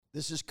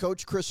This is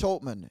Coach Chris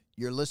Holtman.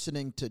 You're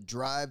listening to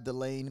Drive the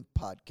Lane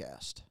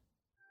podcast.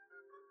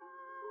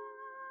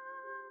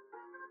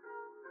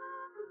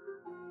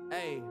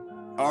 Hey.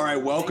 All right,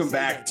 welcome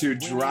back to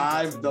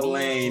Drive the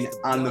Lane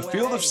on the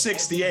Field of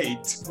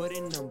 68,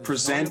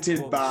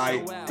 presented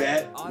by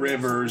Bet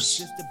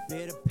Rivers.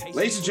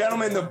 Ladies and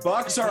gentlemen, the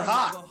Bucks are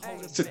hot.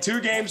 It's a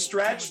two-game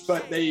stretch,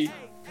 but they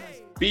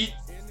beat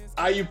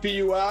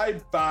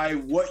IUPUI by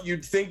what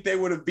you'd think they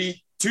would have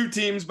beat two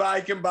teams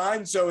by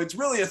combined. So it's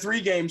really a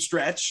three-game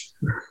stretch,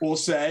 we'll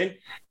say.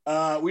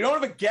 We don't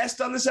have a guest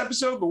on this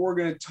episode, but we're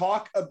going to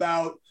talk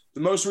about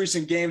the most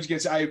recent games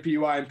against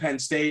IUPUI and Penn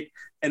State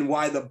and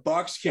why the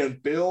Bucks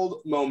can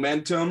build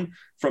momentum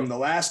from the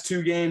last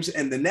two games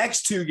and the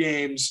next two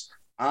games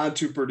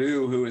onto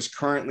Purdue, who is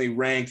currently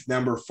ranked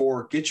number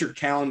 4. Get your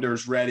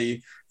calendars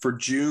ready for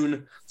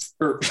January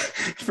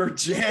 30th.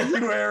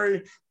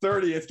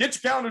 Get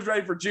your calendars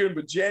ready for June,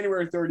 but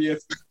January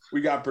 30th, we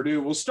got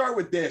Purdue. We'll start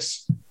with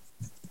this.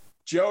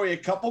 Joey, a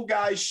couple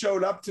guys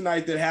showed up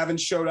tonight that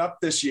haven't showed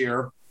up this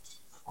year.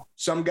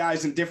 Some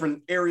guys in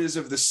different areas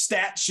of the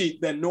stat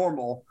sheet than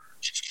normal.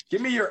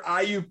 Give me your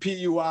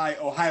IUPUI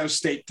Ohio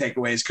State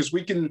takeaways, because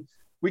we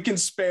can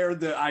spare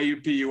the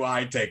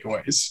IUPUI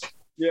takeaways.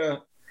 Yeah,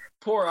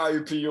 poor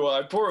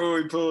IUPUI, poor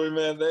Ooey Pooey,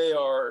 man. They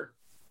are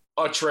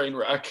a train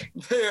wreck.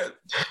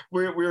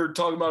 We were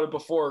talking about it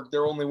before.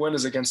 Their only win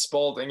is against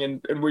Spalding,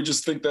 and we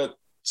just think that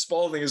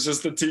Spalding is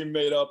just a team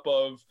made up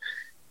of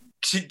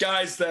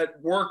guys that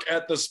work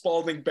at the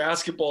Spalding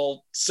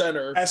basketball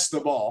center. Test the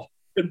ball.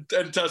 And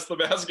test the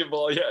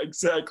basketball. Yeah,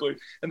 exactly.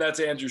 And that's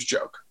Andrew's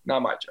joke,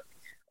 not my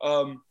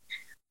joke.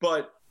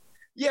 But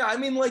yeah, I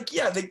mean,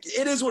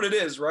 it is what it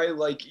is, right?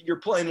 Like, you're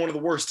playing one of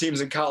the worst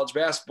teams in college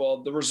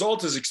basketball. The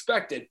result is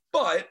expected,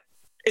 but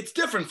it's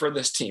different for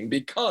this team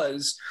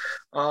because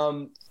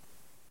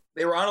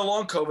they were on a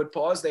long COVID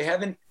pause. They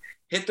haven't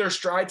hit their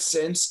stride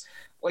since.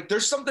 Like,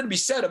 there's something to be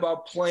said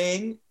about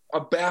playing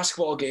a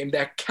basketball game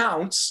that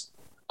counts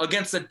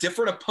against a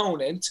different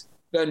opponent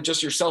than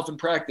just yourself in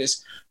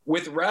practice,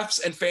 with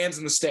refs and fans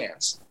in the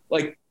stands.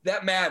 Like,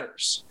 that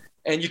matters.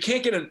 And you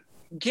can't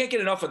get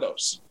enough of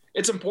those.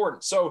 It's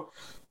important. So,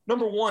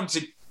 number one,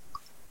 to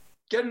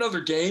get another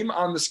game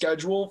on the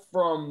schedule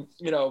from,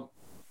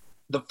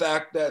 the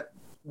fact that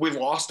we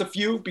lost a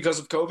few because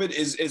of COVID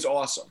is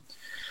awesome.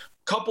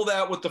 Couple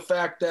that with the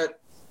fact that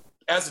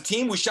as a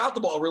team, we shot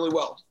the ball really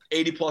well.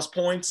 80-plus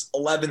points,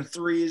 11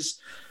 threes,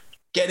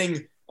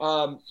 getting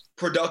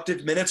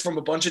productive minutes from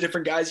a bunch of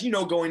different guys.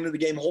 Going into the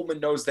game,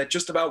 Holtman knows that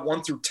just about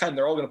 1 through 10,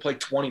 they're all going to play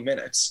 20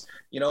 minutes.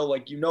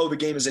 The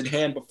game is in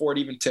hand before it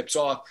even tips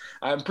off.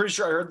 I'm pretty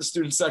sure I heard the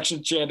student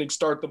section chanting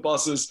 "Start the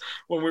buses"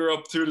 when we were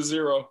up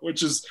 2-0,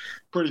 which is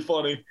pretty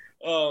funny.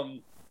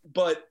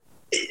 But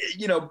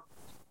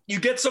you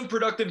get some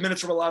productive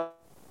minutes from a lot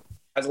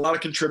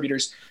of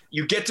contributors.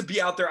 You get to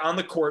be out there on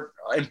the court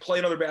and play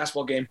another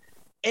basketball game.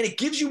 And it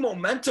gives you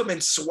momentum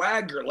and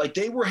swagger. Like,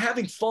 they were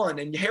having fun,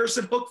 and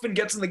Harrison Hookfin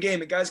gets in the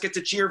game, and guys get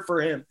to cheer for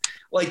him.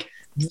 Like,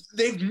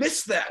 they've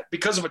missed that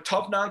because of a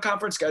tough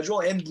non-conference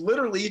schedule and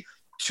literally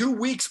 2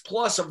 weeks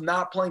plus of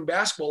not playing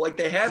basketball. Like,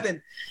 they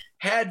haven't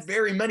had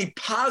very many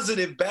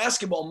positive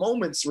basketball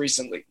moments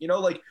recently.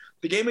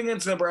 The game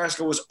against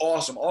Nebraska was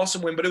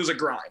awesome win, but it was a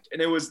grind,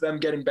 and it was them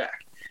getting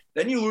back.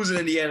 Then you lose in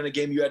Indiana in a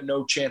game you had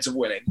no chance of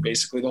winning,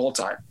 basically, the whole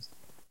time.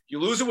 You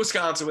lose in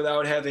Wisconsin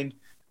without having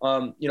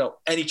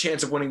any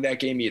chance of winning that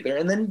game either.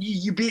 And then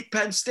you beat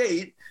Penn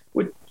State,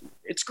 which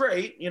it's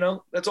great.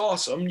 That's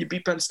awesome. You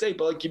beat Penn State,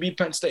 but you beat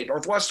Penn State.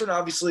 Northwestern,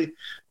 obviously,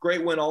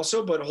 great win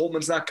also, but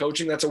Holtman's not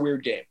coaching. That's a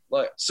weird game.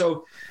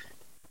 So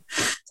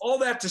all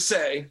that to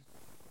say,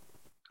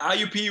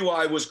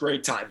 IUPUI was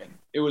great timing.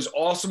 It was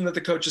awesome that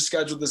the coaches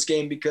scheduled this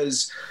game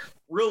because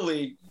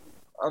really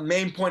a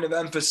main point of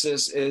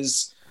emphasis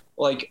is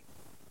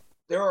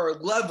there are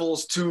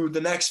levels to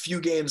the next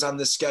few games on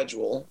this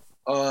schedule.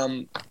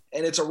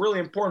 And it's a really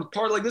important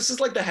part. This is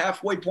the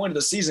halfway point of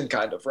the season,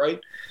 kind of, right?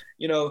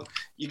 You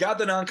got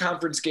the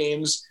non-conference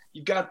games,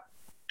 you've got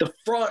the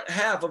front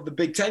half of the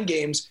Big Ten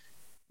games,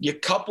 you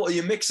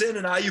mix in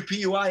an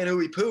IUPUI and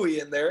Ooey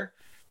Pooey in there,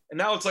 and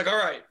now it's all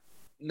right,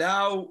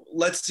 now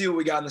let's see what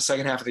we got in the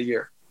second half of the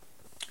year.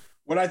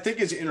 What I think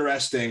is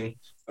interesting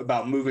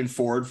about moving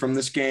forward from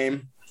this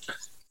game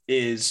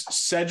is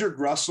Cedric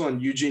Russell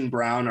and Eugene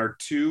Brown are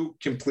two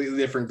completely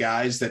different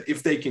guys that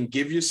if they can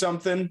give you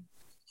something,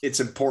 it's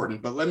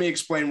important. But let me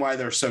explain why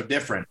they're so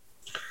different.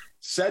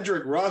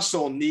 Cedric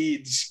Russell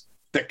needs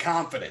the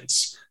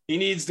confidence. He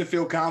needs to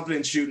feel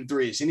confident shooting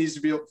threes. He needs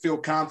to feel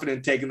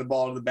confident taking the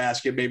ball to the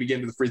basket, maybe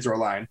getting to the free throw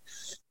line.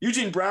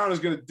 Eugene Brown is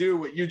going to do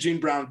what Eugene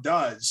Brown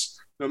does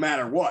no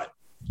matter what.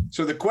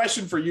 So the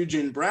question for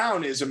Eugene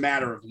Brown is a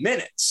matter of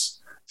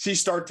minutes. Does he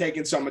start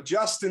taking some of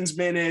Justin's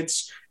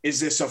minutes?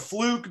 Is this a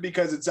fluke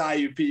because it's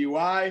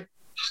IUPUI?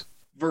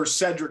 Versus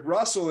Cedric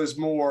Russell is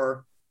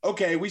more,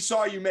 okay, we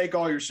saw you make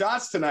all your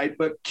shots tonight,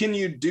 but can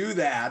you do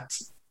that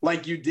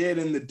like you did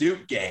in the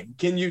Duke game?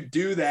 Can you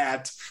do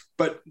that,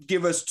 but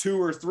give us 2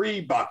 or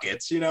 3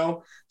 buckets,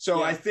 So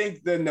yeah. I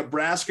think the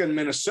Nebraska and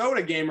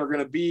Minnesota game are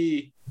going to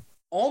be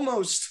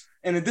almost,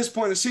 and at this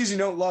point in the season,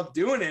 you don't love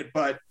doing it,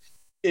 but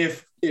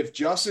if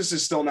Justice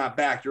is still not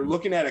back, you're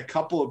looking at a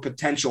couple of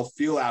potential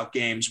feel-out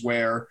games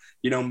where,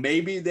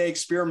 maybe they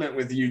experiment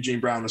with Eugene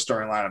Brown in the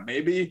starting lineup.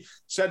 Maybe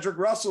Cedric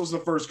Russell is the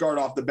first guard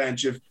off the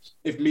bench if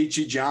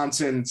Meechie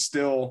Johnson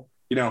still,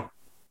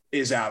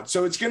 is out.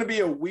 So it's going to be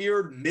a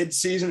weird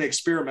mid-season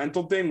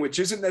experimental thing, which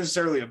isn't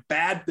necessarily a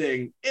bad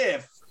thing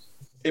if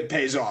it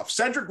pays off.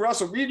 Cedric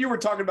Russell, me and you were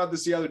talking about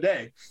this the other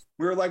day.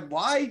 We were like,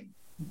 why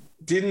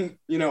didn't,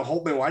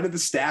 Holtman, why did the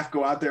staff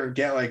go out there and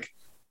get like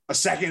a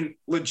second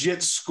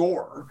legit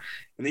scorer?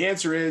 And the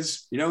answer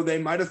is, they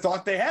might have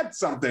thought they had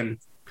something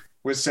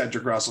with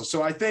Cedric Russell.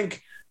 So I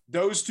think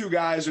those two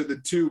guys are the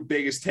two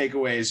biggest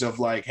takeaways of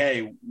like,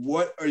 hey,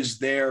 what is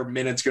their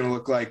minutes going to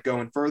look like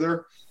going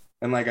further?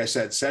 And like I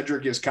said,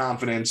 Cedric is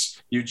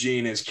confidence.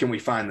 Eugene is, can we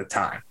find the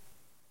time?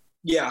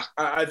 Yeah,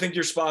 I think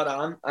you're spot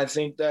on. I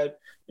think that,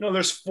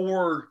 there's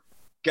four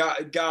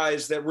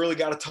guys that really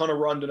got a ton of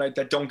run tonight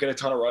that don't get a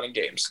ton of run in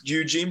games.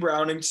 Eugene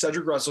Browning,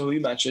 Cedric Russell, who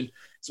you mentioned,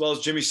 as well as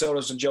Jimmy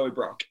Sotos and Joey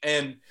Brunk.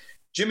 And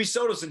Jimmy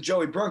Sotos and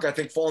Joey Brunk, I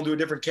think, fall into a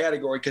different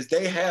category because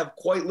they have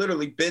quite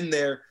literally been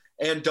there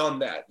and done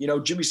that.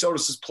 Jimmy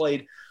Sotos has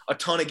played a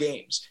ton of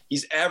games.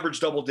 He's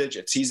averaged double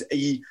digits.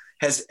 He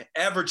has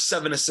averaged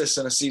 7 assists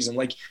in a season.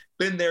 Like,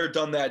 been there,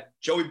 done that.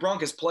 Joey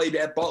Brunk has played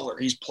at Butler.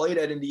 He's played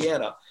at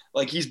Indiana.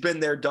 Like, he's been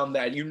there, done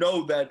that.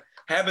 That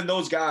having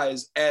those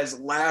guys as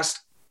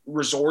last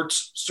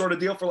resorts sort of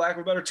deal, for lack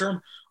of a better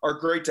term, are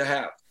great to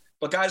have.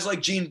 But guys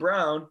like Gene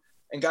Brown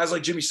and guys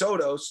like Jimmy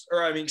Sotos,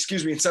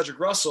 and Cedric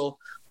Russell,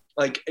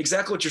 like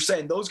exactly what you're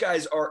saying, those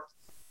guys are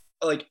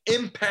like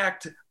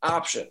impact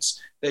options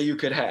that you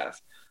could have.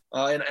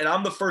 And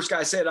I'm the first guy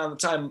to say it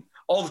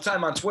all the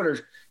time on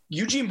Twitter.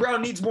 Eugene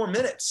Brown needs more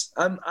minutes.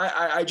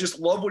 I just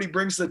love what he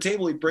brings to the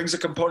table. He brings a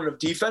component of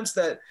defense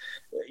that,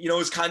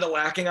 is kind of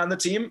lacking on the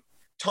team.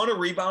 Ton of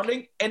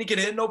rebounding, and he can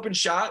hit an open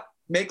shot,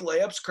 make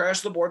layups, crash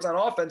the boards on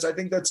offense. I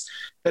think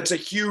that's a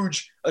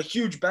huge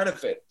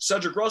benefit.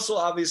 Cedric Russell,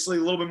 obviously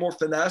a little bit more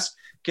finesse,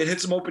 can hit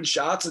some open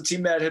shots. A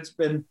team that has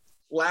been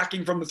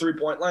lacking from the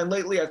three-point line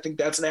lately, I think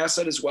that's an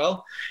asset as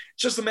well.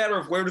 It's just a matter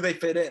of where do they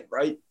fit in,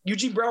 right?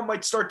 Eugene Brown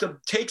might start to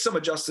take some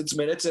of Justin's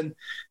minutes, and,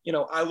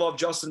 I love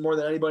Justin more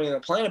than anybody on the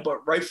planet,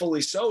 but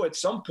rightfully so at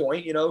some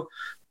point.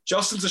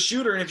 Justin's a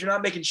shooter, and if you're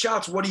not making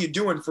shots, what are you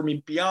doing for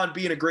me beyond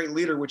being a great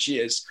leader, which he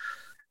is?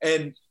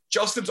 And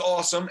Justin's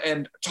awesome,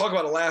 and talk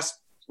about a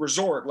last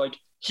resort. Like,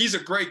 he's a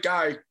great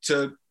guy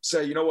to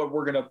say, you know what,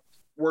 we're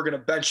gonna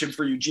bench him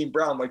for Eugene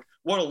Brown. Like,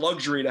 what a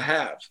luxury to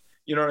have.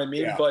 You know what I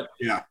mean?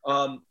 Yeah.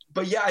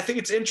 But yeah, I think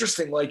it's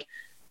interesting. Like,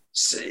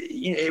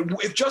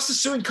 if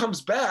Justice Sueing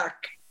comes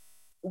back,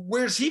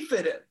 where's he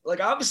fit in?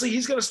 Like, obviously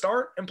he's going to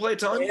start and play a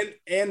ton.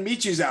 And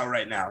Meechie's out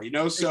right now,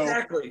 so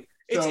exactly.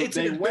 It's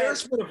an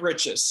embarrassment of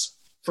riches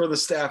for the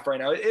staff right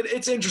now.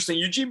 It's interesting.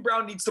 Eugene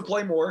Brown needs to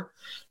play more.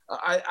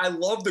 I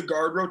love the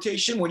guard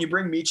rotation when you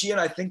bring Meechie in.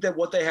 I think that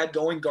what they had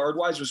going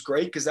guard-wise was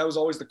great because that was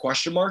always the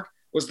question mark,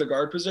 was the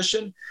guard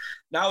position.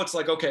 Now it's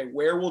like, okay,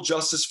 where will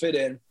Justice fit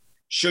in?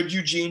 Should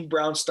Eugene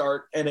Brown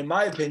start? And in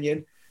my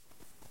opinion,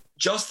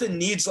 Justin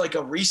needs like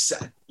a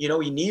reset. He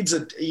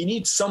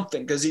needs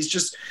something because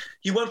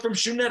he went from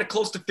shooting at a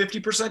close to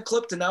 50%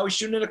 clip to now he's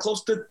shooting at a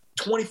close to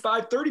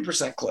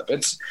 25-30% clip.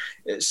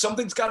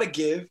 Something's got to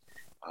give.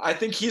 I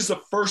think he's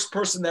the first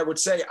person that would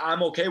say,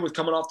 I'm okay with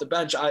coming off the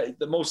bench.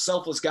 The most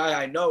selfless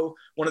guy I know,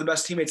 one of the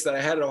best teammates that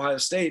I had at Ohio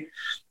State.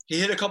 He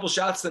hit a couple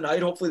shots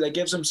tonight. Hopefully that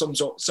gives him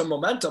some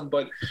momentum,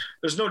 but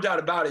there's no doubt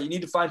about it. You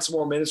need to find some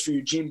more minutes for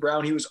Eugene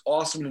Brown. He was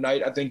awesome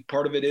tonight. I think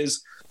part of it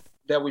is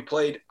that we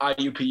played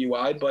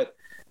IUPUI, but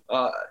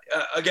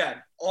again,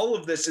 all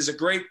of this are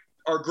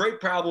great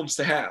problems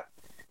to have.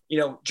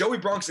 Joey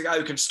Brunk's the guy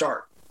who can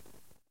start.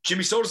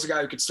 Jimmy Soto's the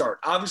guy who can start.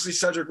 Obviously,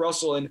 Cedric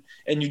Russell and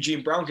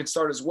Eugene Brown can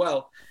start as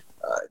well.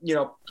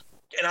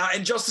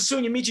 And Justice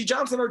Sueing and Meechie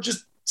Johnson are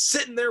just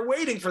sitting there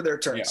waiting for their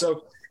turn. Yeah.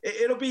 So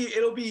it'll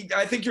be.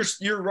 I think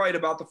you're right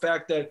about the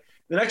fact that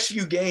the next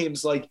few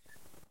games, like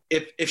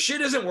if shit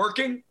isn't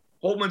working,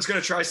 Holtman's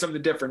going to try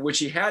something different, which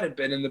he hadn't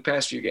been in the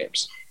past few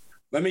games.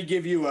 Let me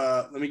give you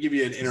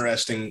an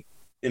interesting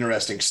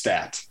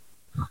stat.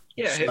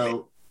 Yeah.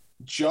 So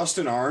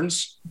Justin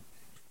Arns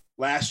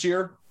last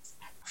year,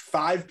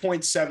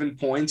 5.7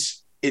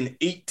 points in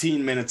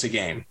 18 minutes a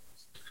game.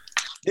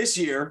 This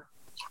year,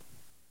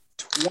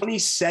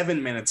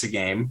 27 minutes a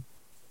game,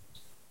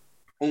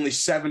 only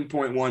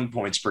 7.1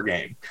 points per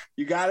game.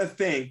 You got to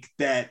think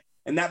that,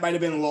 and that might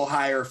have been a little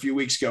higher a few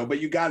weeks ago,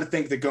 but you got to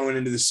think that going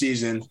into the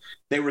season,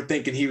 they were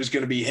thinking he was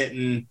going to be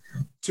hitting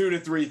 2 to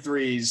 3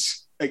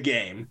 threes a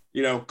game,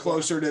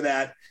 closer to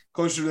that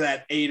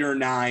 8 or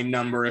 9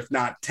 number, if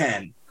not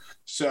 10.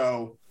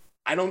 So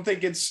I don't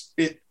think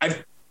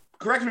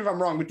correct me if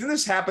I'm wrong, but didn't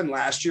this happen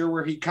last year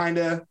where he kind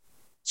of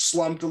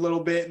slumped a little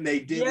bit and they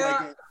did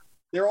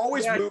they're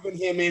always moving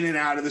him in and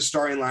out of the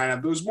starting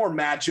lineup. It was more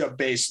matchup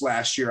based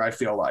last year, I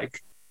feel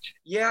like.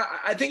 Yeah,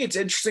 I think it's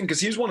interesting because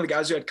he was one of the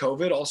guys who had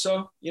COVID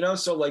also,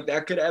 so like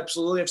that could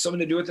absolutely have something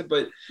to do with it.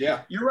 But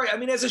yeah, you're right. I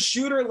mean, as a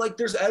shooter, like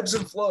there's ebbs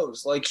and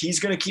flows. Like he's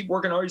going to keep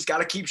working hard. He's got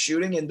to keep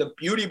shooting. And the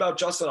beauty about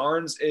Justin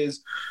Ahrens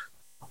is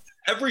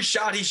every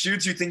shot he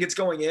shoots, you think it's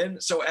going in.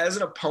 So as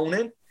an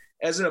opponent,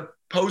 as an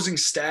opposing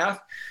staff,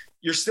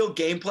 you're still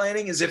game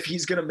planning as if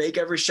he's going to make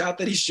every shot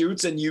that he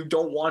shoots and you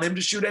don't want him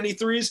to shoot any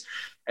threes.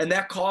 And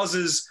that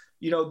causes,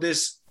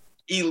 this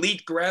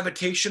elite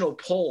gravitational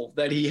pull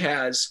that he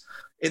has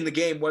in the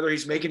game, whether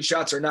he's making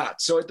shots or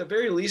not. So at the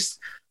very least,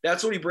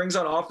 that's what he brings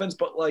on offense.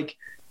 But like,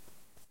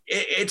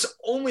 it's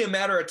only a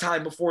matter of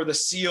time before the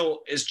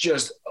seal is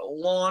just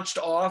launched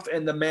off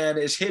and the man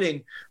is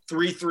hitting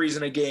 3 threes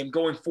in a game,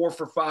 going 4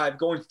 for 5,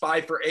 going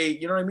 5 for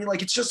 8. You know what I mean?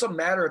 Like, it's just a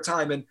matter of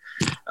time. And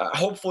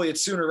hopefully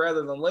it's sooner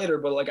rather than later.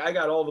 But like, I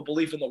got all the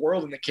belief in the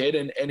world in the kid,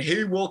 and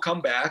he will come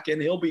back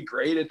and he'll be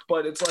great.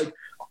 But it's like,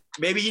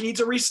 maybe he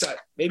needs a reset.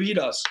 Maybe he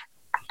does.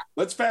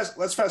 Let's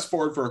fast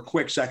forward for a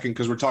quick second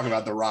because we're talking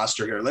about the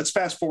roster here. Let's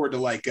fast forward to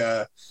like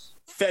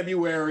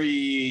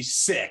February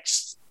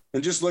 6th.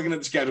 And just looking at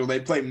the schedule,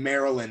 they play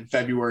Maryland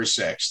February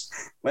 6th.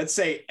 Let's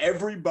say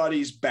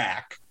everybody's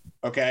back,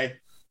 okay?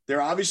 They're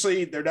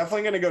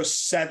definitely going to go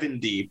 7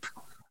 deep.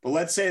 But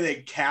let's say they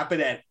cap it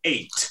at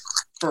 8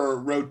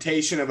 for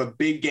rotation of a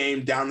big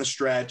game down the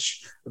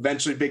stretch,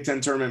 eventually Big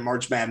Ten tournament,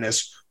 March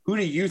Madness. Who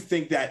do you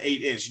think that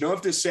 8 is? You don't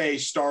have to say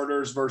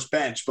starters versus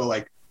bench, but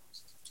like,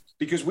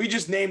 because we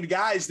just named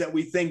guys that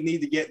we think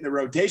need to get in the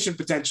rotation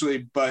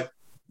potentially, but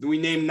we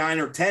named 9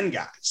 or 10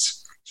 guys.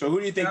 So who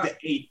do you think the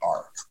 8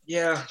 are?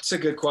 Yeah, it's a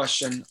good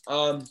question.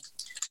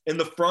 In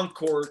the front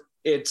court,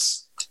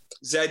 it's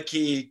Zed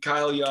Key,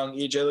 Kyle Young,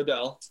 EJ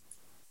Liddell.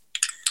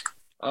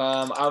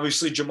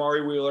 Obviously,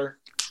 Jamari Wheeler.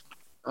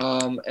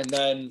 And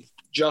then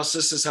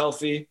Justice is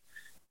healthy.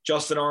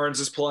 Justin Ahrens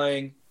is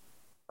playing.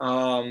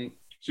 So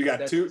you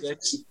got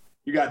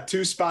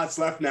two spots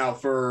left now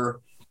for,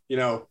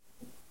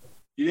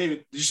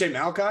 did you say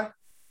Malachi?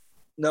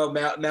 No,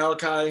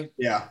 Malachi.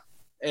 Yeah.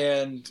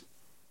 And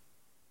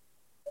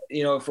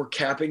if we're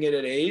capping it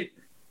at 8,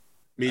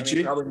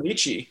 Michi? Probably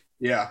Michi.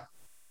 Yeah.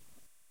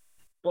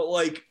 But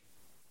like,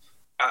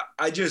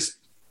 I just.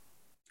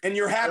 And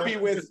you're happy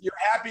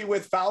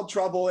with foul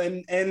trouble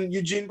and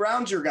Eugene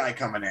Brown's your guy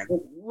coming in.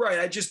 Right.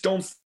 I just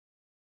don't.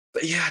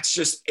 Yeah, it's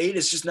just 8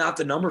 is just not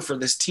the number for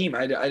this team.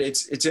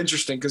 It's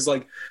interesting because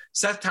like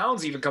Seth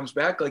Towns even comes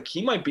back. Like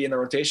he might be in the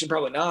rotation,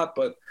 probably not,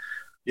 but.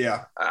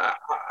 Yeah.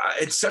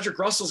 It's Cedric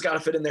Russell's got to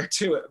fit in there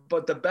too.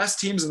 But the best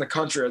teams in the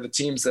country are the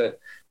teams that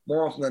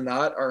more often than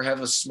not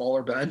have a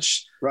smaller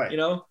bench, right?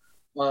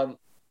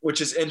 Which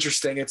is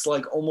interesting. It's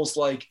like almost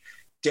like,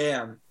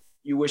 damn,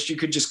 you wish you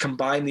could just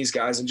combine these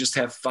guys and just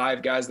have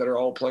 5 guys that are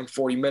all playing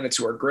 40 minutes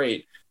who are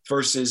great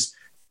versus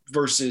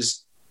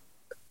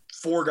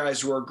 4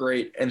 guys who are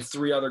great and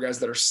 3 other guys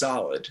that are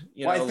solid.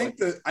 I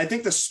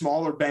think the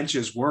smaller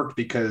benches work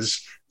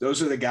because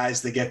those are the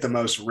guys that get the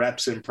most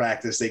reps in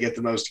practice. They get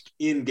the most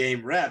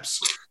in-game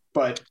reps.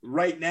 But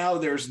right now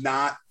there's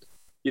not,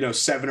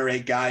 7 or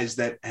 8 guys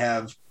that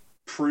have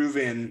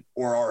proven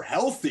or are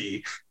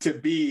healthy to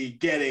be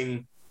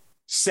getting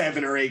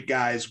 7 or 8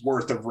 guys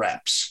worth of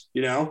reps,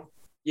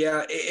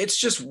 Yeah, it's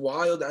just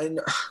wild.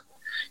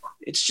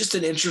 It's just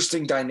an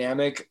interesting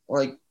dynamic.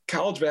 Like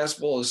college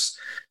basketball is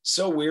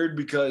so weird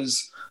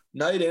because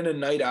night in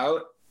and night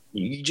out,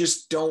 you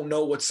just don't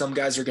know what some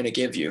guys are going to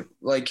give you.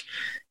 Like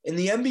in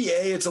the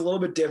NBA, it's a little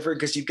bit different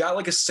because you've got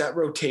like a set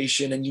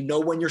rotation and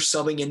when you're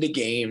subbing into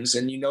games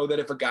and that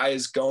if a guy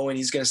is going,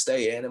 he's going to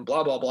stay in and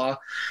blah, blah, blah.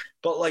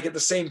 But like at the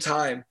same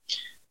time,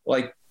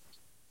 like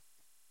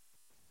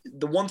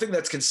the one thing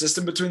that's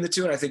consistent between the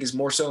two, and I think is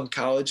more so in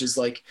college, is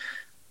like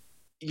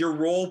your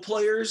role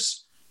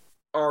players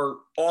are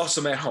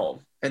awesome at home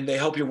and they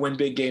help you win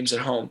big games at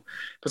home,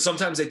 but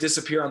sometimes they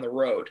disappear on the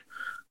road.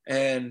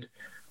 And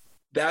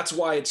that's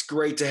why it's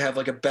great to have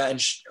like a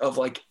bench of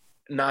like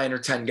 9 or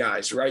 10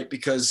 guys, right?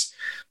 Because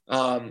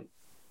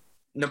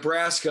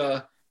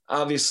Nebraska,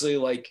 obviously,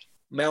 like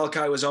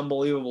Malachi was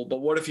unbelievable,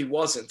 but what if he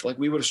wasn't? Like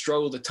we would have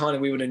struggled a ton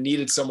and we would have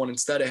needed someone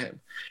instead of him.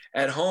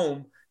 At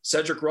home,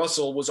 Cedric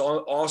Russell was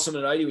awesome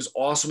tonight. He was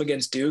awesome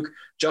against Duke.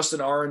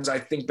 Justin Ahrens, I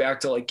think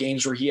back to like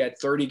games where he had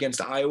 30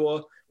 against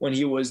Iowa when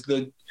he was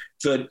the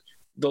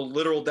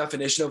literal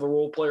definition of a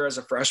role player as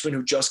a freshman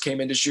who just came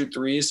in to shoot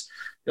threes.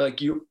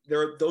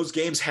 Those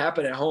games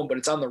happen at home, but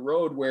it's on the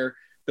road where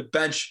the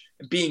bench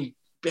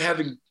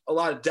having a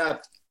lot of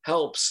depth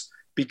helps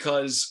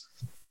because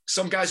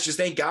some guys just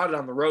ain't got it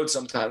on the road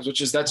sometimes,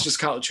 that's just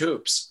college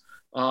hoops.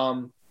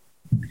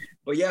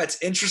 But yeah,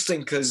 it's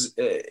interesting because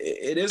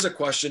it is a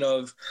question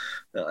of,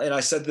 and I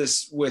said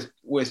this with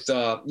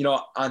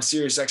on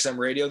Sirius XM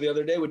radio the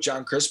other day with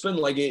John Crispin,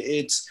 like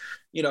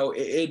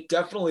it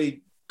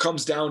definitely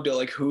comes down to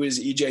like, who is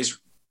EJ's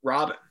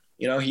Robin?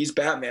 He's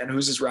Batman.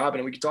 Who's his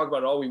Robin? And we can talk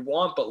about it all we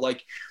want, but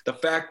like the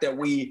fact that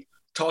we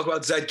talk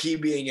about Zed Key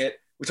being it,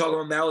 we talk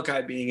about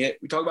Malachi being it,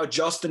 we talk about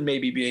Justin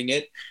maybe being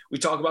it, we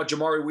talk about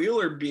Jamari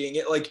Wheeler being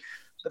it. Like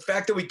the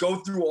fact that we go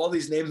through all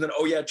these names and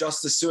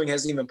Justice Suing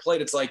hasn't even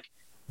played. It's like,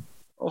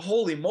 oh,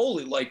 holy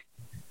moly, like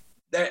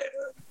that,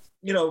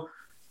 you know,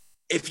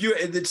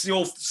 it's the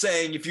old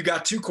saying, if you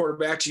got two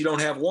quarterbacks, you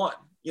don't have one,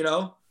 you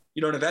know,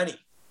 you don't have any.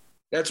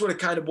 That's what it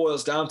kind of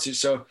boils down to.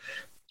 So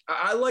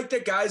I like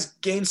that guys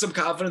gained some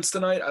confidence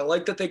tonight. I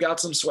like that they got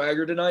some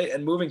swagger tonight.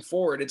 And moving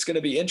forward, it's going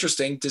to be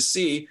interesting to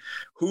see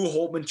who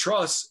Holtmann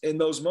trusts in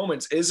those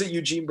moments. Is it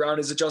Eugene Brown?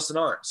 Is it Justin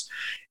Ahrens?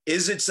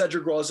 Is it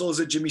Cedric Russell? Is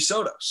it Jimmy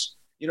Sotos?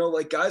 You know,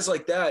 like guys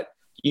like that,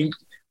 in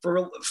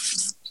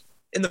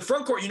the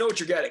front court, you know what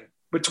you're getting.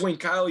 Between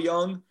Kyle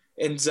Young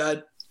and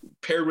Zed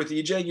paired with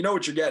EJ, you know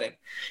what you're getting.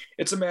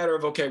 It's a matter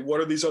of, okay,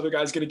 what are these other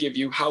guys going to give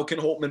you? How can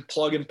Holtmann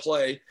plug and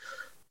play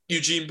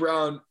Eugene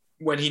Brown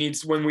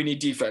when we need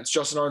defense,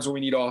 Justin Ahrens when we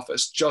need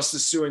offense,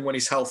 Justice Sueing when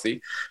he's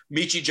healthy,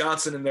 Michi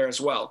Johnson in there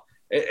as well.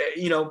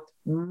 You know,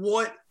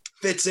 what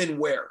fits in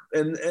where?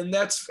 And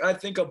that's, I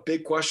think, a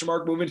big question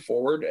mark moving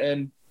forward.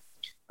 And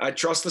I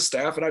trust the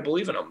staff and I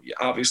believe in them,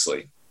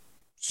 obviously.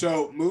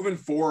 So moving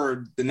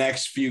forward, the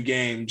next few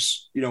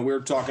games, you know, we were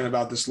talking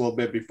about this a little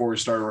bit before we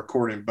started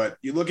recording, but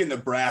you look at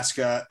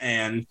Nebraska,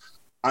 and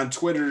on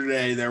Twitter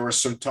today, there was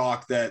some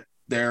talk that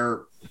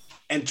they're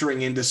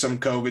entering into some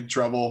COVID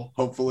trouble.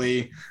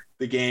 Hopefully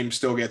the game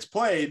still gets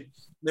played.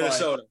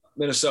 Minnesota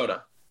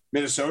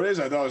is?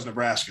 I thought it was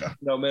Nebraska.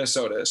 No,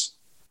 Minnesota is.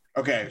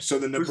 Okay, so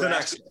the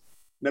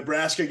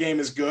Nebraska game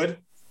is good?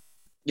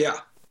 Yeah.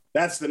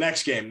 That's the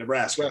next game,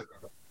 Nebraska.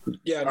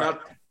 Yeah, right.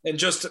 And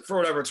just for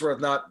whatever it's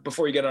worth, not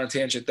before you get on a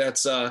tangent,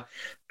 that's the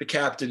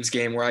captain's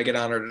game where I get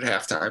honored at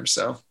halftime.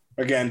 So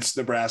against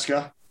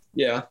Nebraska?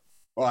 Yeah.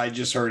 Well, I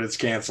just heard it's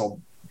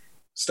canceled.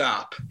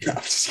 Stop. No,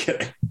 I'm just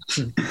kidding.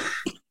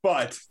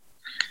 But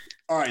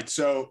all right,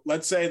 so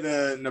let's say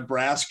the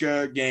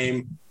Nebraska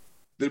game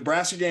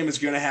is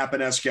going to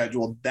happen as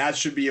scheduled. That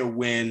should be a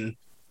win.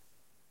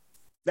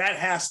 That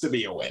has to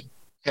be a win.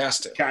 Has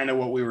to. Kind of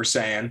what we were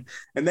saying.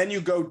 And then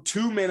you go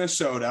to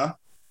Minnesota.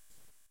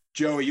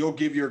 Joey, you'll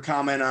give your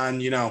comment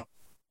on, you know,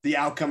 the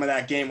outcome of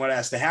that game, what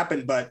has to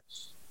happen. But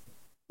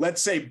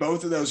let's say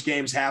both of those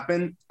games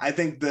happen. I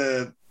think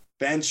the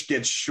bench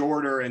gets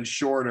shorter and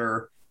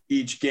shorter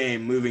each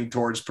game moving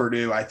towards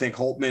Purdue. I think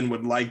Holtmann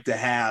would like to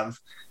have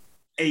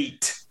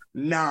 8,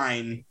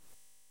 9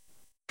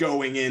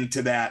 going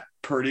into that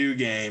Purdue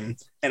game.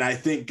 And I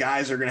think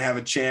guys are going to have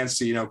a chance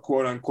to, you know,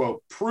 quote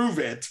unquote, prove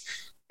it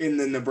in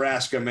the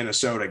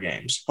Nebraska-Minnesota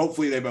games.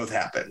 Hopefully they both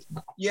happen.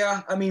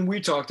 Yeah, I mean, we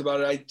talked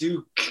about it.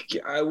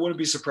 I wouldn't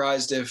be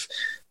surprised if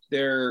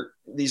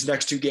these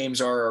next two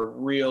games are a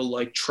real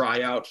like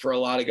tryout for a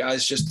lot of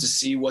guys just to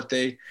see what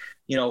they,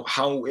 you know,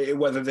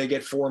 whether they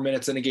get 4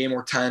 minutes in a game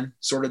or 10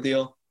 sort of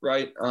deal,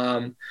 right?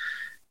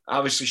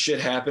 Obviously shit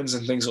happens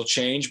and things will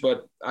change,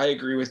 but I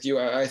agree with you.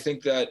 I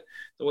think that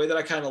the way that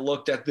I kind of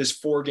looked at this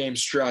 4-game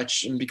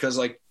stretch, and because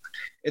like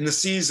in the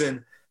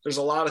season, there's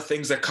a lot of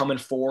things that come in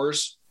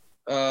fours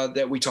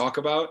that we talk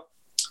about.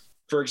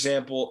 For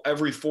example,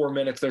 every 4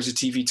 minutes there's a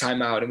TV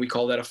timeout, and we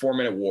call that a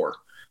 4-minute war.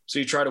 So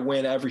you try to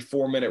win every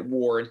 4-minute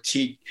war and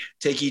take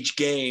each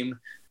game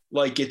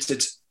like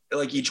it's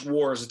like each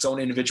war is its own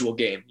individual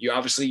game. You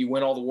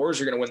win all the wars,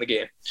 you're going to win the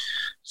game.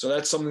 So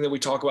that's something that we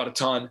talk about a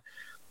ton.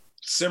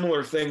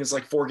 Similar things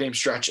like 4-game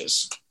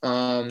stretches.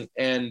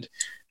 And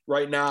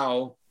right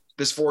now,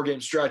 this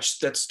 4-game stretch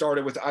that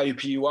started with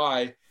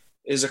IUPUI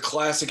is a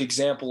classic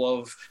example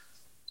of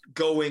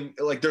going,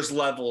 like there's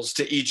levels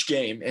to each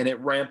game and it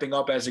ramping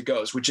up as it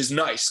goes, which is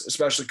nice,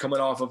 especially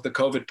coming off of the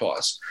COVID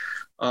pause.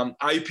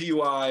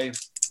 IUPUI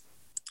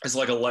is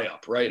like a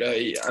layup, right?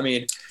 I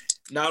mean,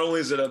 not only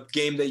is it a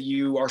game that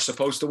you are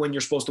supposed to win,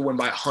 you're supposed to win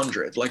by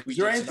 100. Like, is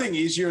there anything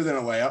easier than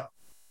a layup?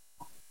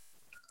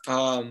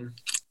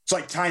 It's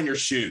like tying your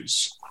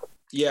shoes.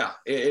 Yeah,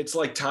 it's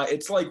like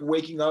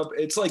waking up.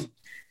 It's like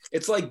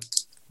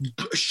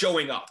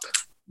showing up.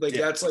 Like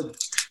that's like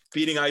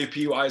beating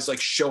IUPUI is like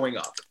showing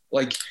up.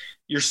 Like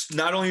you're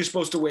not only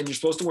supposed to win, you're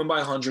supposed to win by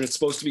 100. It's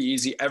supposed to be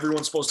easy.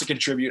 Everyone's supposed to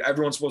contribute.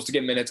 Everyone's supposed to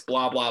get minutes.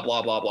 Blah blah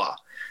blah blah blah.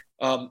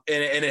 And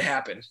it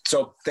happened.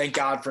 So thank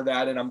God for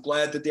that. And I'm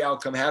glad that the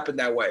outcome happened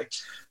that way.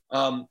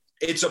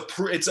 It's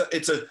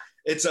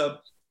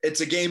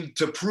a game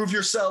to prove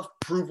yourself,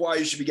 prove why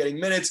you should be getting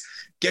minutes,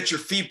 get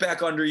your feet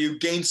back under you,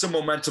 gain some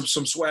momentum,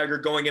 some swagger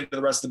going into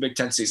the rest of the Big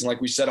Ten season,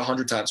 like we said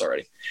 100 times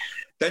already.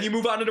 Then you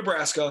move on to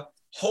Nebraska,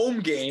 home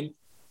game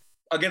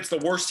against the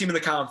worst team in the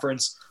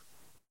conference.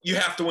 You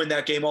have to win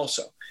that game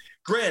also.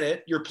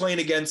 Granted, you're playing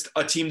against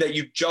a team that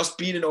you just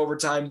beat in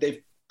overtime.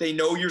 They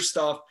know your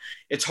stuff.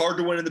 It's hard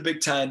to win in the Big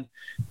Ten.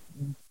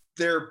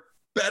 They're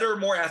better,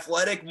 more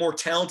athletic, more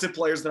talented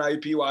players than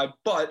IUPUI,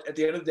 but at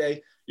the end of the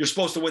day, you're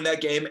supposed to win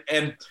that game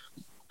and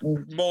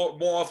more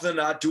often than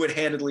not do it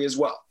handedly as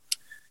well.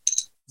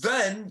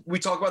 Then we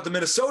talk about the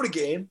Minnesota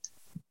game.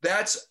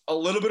 That's a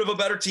little bit of a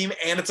better team,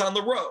 and it's on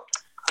the road.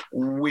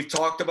 We've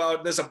talked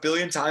about this a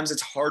billion times.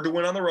 It's hard to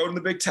win on the road in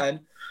the Big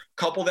Ten.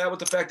 Couple that with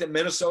the fact that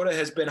Minnesota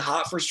has been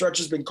hot for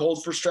stretches, been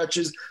cold for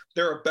stretches.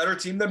 They're a better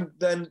team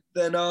than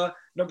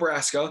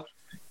Nebraska.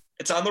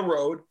 It's on the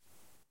road.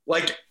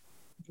 Like,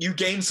 you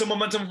gain some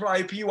momentum from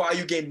IUPUI,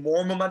 you gain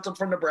more momentum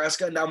from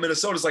Nebraska. And now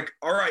Minnesota's like,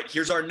 all right,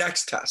 here's our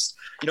next test.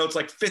 It's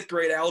like 5th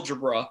grade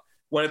algebra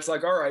when it's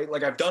like, all right,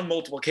 like I've done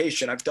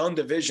multiplication, I've done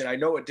division, I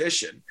know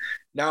addition.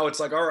 Now it's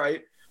like, all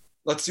right,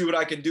 let's see what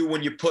I can do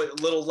when you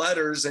put little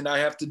letters and I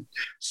have to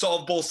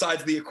solve both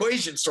sides of the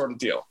equation sort of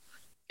deal.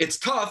 It's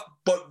tough,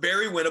 but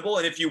very winnable.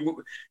 And if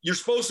you're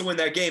supposed to win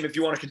that game if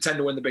you want to contend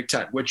to win the Big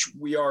Ten, which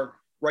we are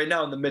right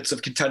now in the midst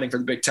of contending for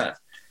the Big Ten.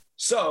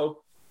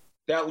 So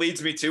that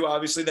leads me to,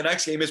 obviously, the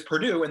next game is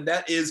Purdue, and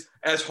that is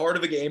as hard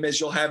of a game as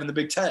you'll have in the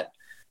Big Ten.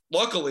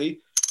 Luckily,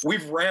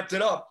 we've ramped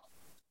it up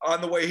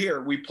on the way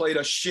here. We played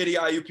a shitty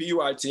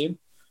IUPUI team.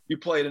 You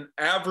played an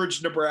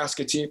average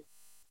Nebraska team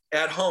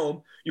at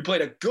home. You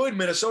played a good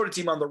Minnesota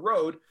team on the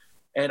road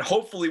and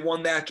hopefully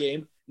won that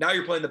game. Now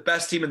you're playing the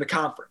best team in the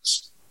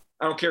conference.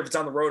 I don't care if it's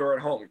on the road or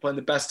at home. You're playing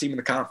the best team in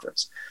the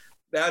conference.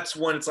 That's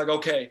when it's like,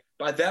 okay,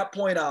 by that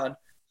point on,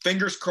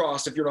 fingers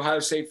crossed, if you're an Ohio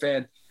State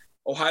fan,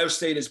 Ohio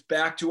State is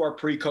back to our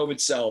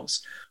pre-COVID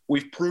selves.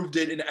 We've proved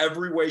it in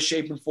every way,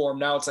 shape, and form.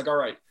 Now it's like, all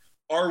right,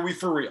 are we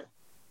for real?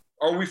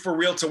 Are we for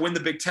real to win the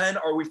Big Ten?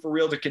 Are we for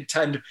real to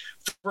contend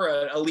for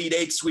an Elite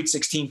Eight, Sweet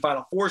 16,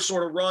 Final Four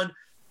sort of run?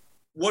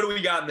 What do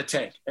we got in the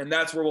tank? And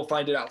that's where we'll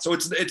find it out. So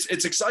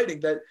it's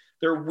exciting that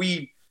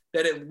we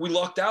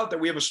lucked out that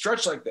we have a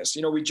stretch like this.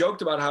 We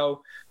joked about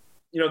how,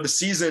 the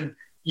season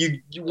 –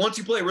 you once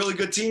you play a really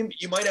good team,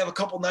 you might have a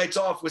couple nights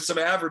off with some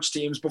average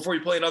teams before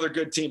you play another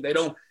good team. They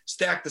don't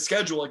stack the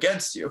schedule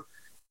against you.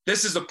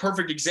 This is a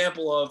perfect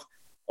example of,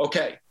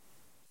 okay,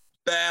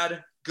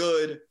 bad,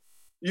 good,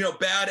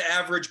 bad,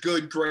 average,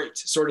 good, great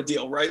sort of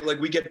deal, right? Like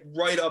we get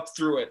right up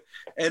through it,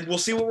 and we'll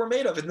see what we're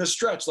made of in this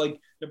stretch. Like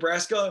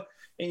Nebraska,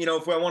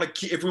 if we want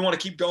to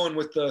keep going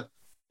with the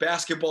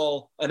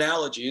basketball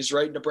analogies,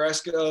 right?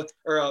 Nebraska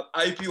or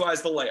IUPUI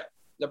is the layup.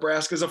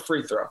 Nebraska is a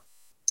free throw.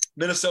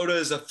 Minnesota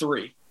is a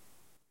 3,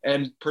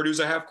 and Purdue's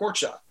a half court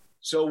shot.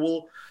 So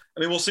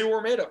we'll see what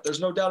we're made of. There's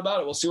no doubt about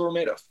it. We'll see what we're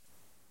made of.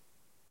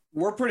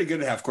 We're pretty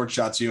good at half court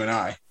shots, you and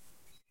I.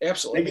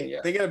 Absolutely.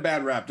 They get a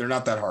bad rap. They're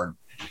not that hard.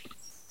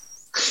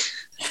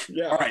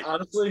 Yeah. All right.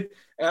 Honestly,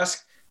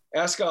 ask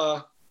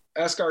our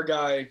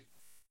guy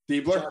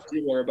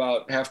Diebler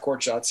about half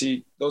court shots.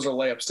 Those are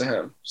layups to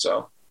him.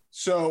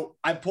 So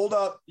I pulled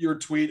up your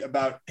tweet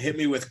about hit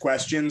me with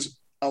questions.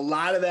 A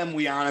lot of them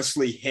we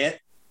honestly hit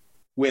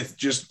with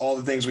just all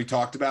the things we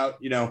talked about,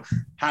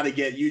 how to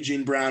get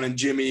Eugene Brown and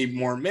Jimmy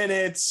more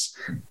minutes.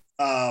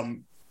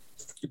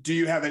 Do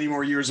you have any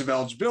more years of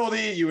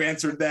eligibility? You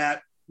answered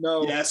that.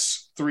 No.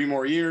 Yes, 3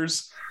 more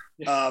years.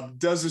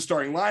 Does the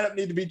starting lineup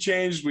need to be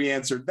changed? We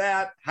answered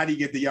that. How do you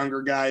get the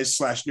younger guys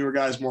 / newer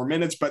guys more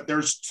minutes? But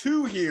there's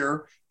 2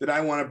 here that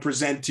I want to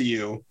present to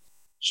you.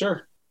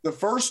 Sure. The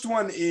first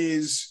one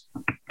is,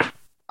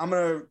 I'm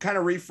going to kind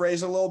of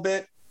rephrase a little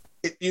bit.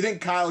 You think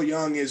Kyle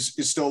Young is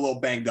still a little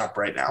banged up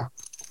right now?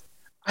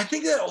 I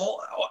think that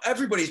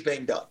everybody's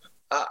banged up.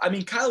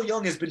 Kyle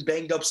Young has been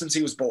banged up since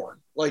he was born.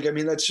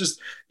 That's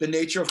just the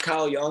nature of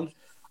Kyle Young.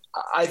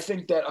 I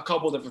think that a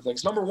couple of different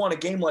things. Number one, a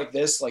game like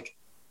this,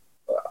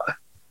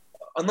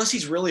 unless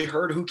he's really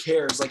hurt, who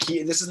cares?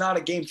 This is not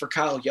a game for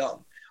Kyle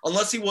Young.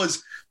 Unless he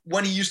was,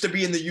 when he used to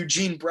be in the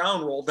Eugene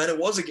Brown role, then it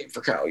was a game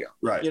for Kyle Young.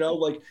 Right.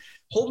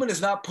 Holtman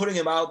is not putting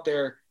him out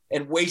there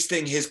and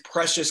wasting his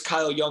precious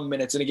Kyle Young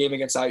minutes in a game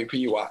against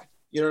IUPUI.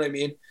 You know what I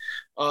mean?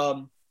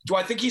 Do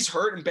I think he's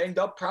hurt and banged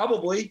up?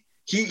 Probably.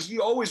 He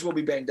always will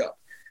be banged up.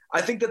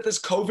 I think that this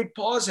COVID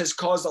pause has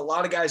caused a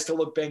lot of guys to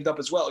look banged up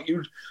as well.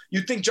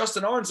 You think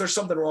Justin Arns, there's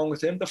something wrong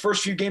with him. The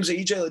first few games of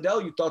EJ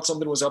Liddell, you thought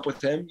something was up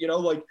with him.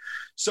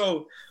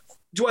 So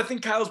do I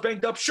think Kyle's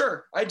banged up?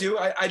 Sure, I do.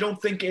 I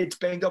don't think it's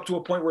banged up to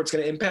a point where it's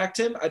going to impact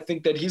him. I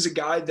think that he's a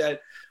guy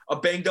that a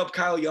banged up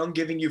Kyle Young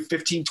giving you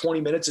 15, 20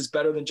 minutes is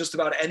better than just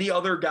about any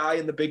other guy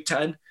in the Big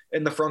Ten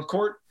in the front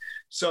court.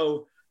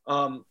 So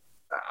do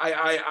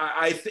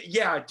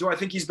I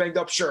think he's banged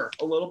up? Sure,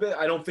 a little bit.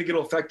 I don't think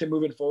it'll affect him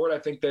moving forward. I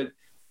think that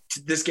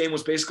this game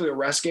was basically a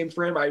rest game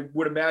for him. I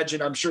would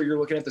imagine, I'm sure you're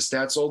looking at the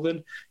stats,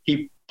 Olden.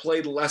 He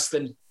played less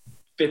than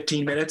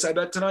 15 minutes, I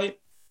bet, tonight.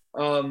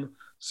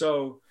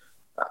 So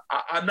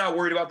I'm not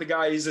worried about the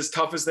guy. He's as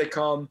tough as they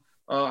come.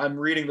 I'm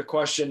reading the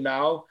question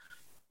now.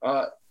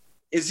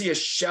 Is he a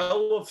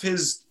shell of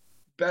his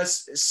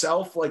best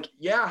self?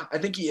 Yeah, I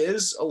think he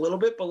is a little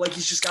bit, but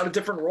he's just got a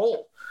different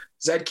role.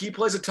 Zed Key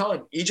plays a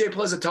ton. EJ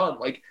plays a ton.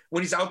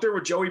 When he's out there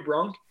with Joey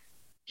Brunk,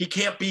 he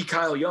can't be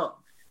Kyle Young.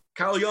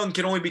 Kyle Young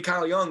can only be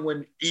Kyle Young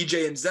when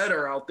EJ and Zed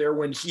are out there,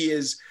 when he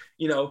is,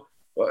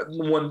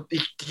 when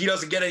he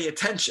doesn't get any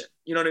attention.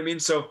 You know what I mean?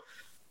 So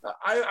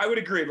I would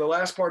agree. The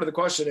last part of the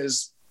question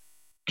is,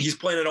 he's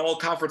playing at all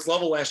conference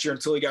level last year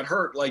until he got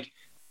hurt.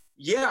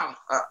 Yeah,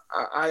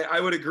 I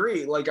would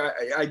agree.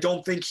 I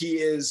don't think he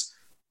is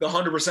the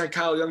 100%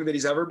 Kyle Young that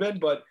he's ever been,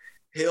 but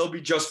he'll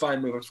be just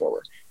fine moving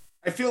forward.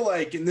 I feel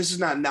like, and this is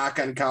not knock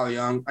on Kyle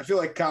Young, I feel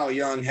like Kyle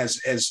Young has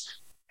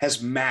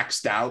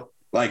maxed out.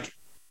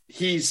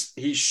 He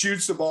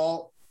shoots the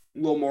ball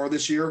little more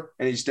this year,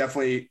 and he's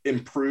definitely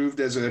improved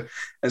as a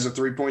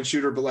 3-point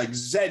shooter. But like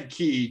Zed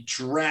Key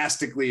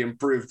drastically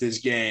improved his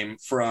game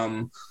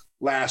from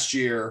last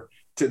year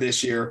to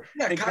this year.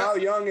 Yeah, and Kyle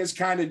Young is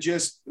kind of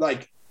just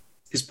like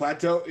his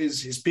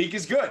peak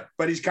is good,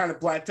 but he's kind of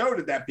plateaued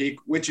at that peak,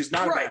 which is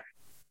not right.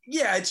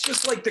 Yeah, it's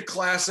just like the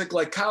classic,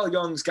 like Kyle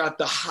Young's got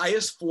the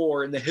highest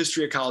floor in the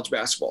history of college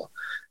basketball.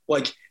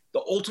 Like the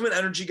ultimate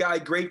energy guy,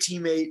 great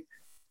teammate,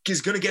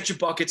 is going to get you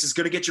buckets, is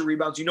going to get you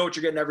rebounds. You know what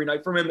you're getting every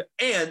night from him.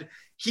 And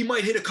he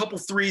might hit a couple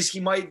threes. He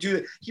might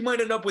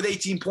end up with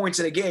 18 points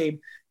in a game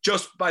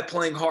just by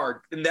playing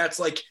hard. And that's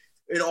like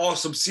an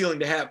awesome ceiling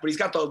to have. But he's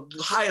got the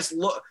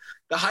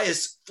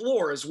highest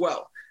floor as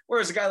well.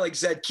 Whereas a guy like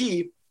Zed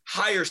Key,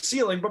 higher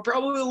ceiling, but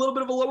probably a little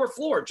bit of a lower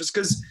floor just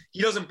because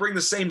he doesn't bring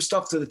the same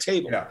stuff to the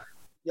table.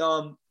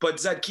 Yeah. But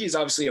Zed Key is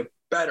obviously a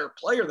better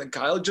player than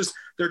Kyle. Just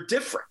they're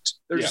different.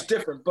 They're just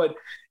different. But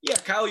yeah,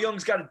 Kyle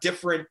Young's got a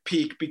different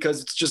peak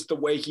because it's just the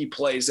way he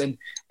plays. And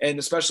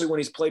especially when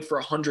he's played for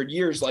 100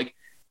 years, like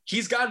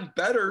he's gotten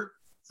better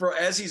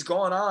as he's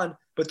gone on.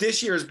 But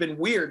this year has been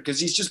weird because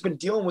he's just been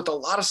dealing with a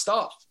lot of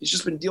stuff.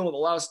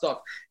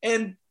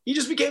 And he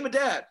just became a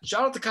dad.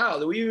 Shout out to Kyle.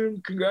 Did we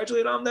even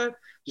congratulate on that?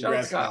 Shout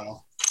out to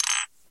Kyle.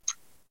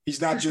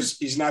 He's not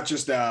just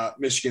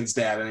Michigan's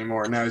dad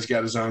anymore. Now he's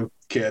got his own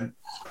kid.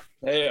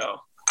 Heyo.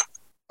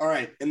 All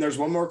right, and there's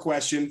one more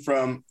question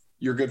from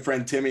your good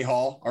friend Timmy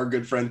Hall, our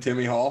good friend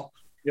Timmy Hall.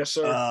 Yes,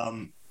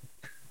 sir.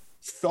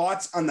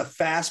 Thoughts on the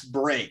fast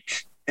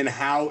break and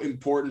how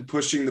important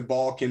pushing the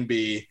ball can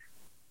be.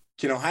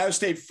 Can Ohio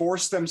State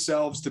force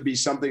themselves to be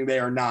something they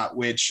are not,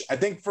 which I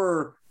think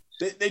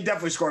they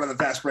definitely scored on the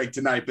fast break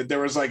tonight, but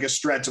there was like a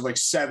stretch of like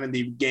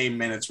 70 game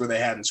minutes where they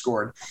hadn't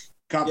scored.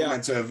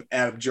 Compliments of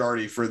Adam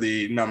Jardy for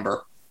the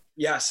number.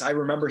 Yes, I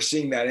remember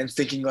seeing that and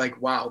thinking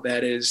like, wow,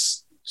 that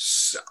is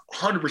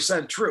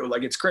 100% true.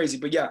 Like it's crazy.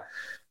 But yeah,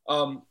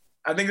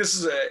 I think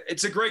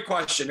it's a great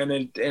question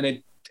and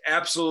it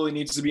absolutely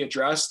needs to be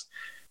addressed.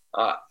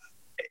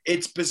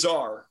 It's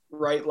bizarre,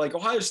 right? Like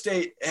Ohio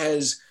State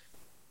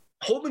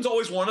Holtman's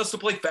always wanted us to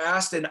play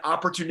fast and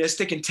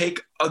opportunistic and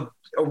take a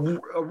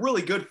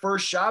really good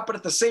first shot. But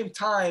at the same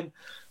time,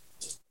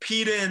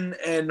 Peden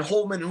and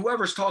Holtman,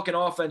 whoever's talking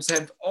offense,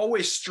 have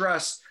always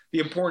stressed the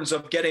importance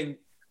of getting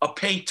a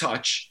paint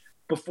touch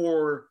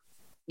before,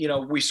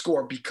 we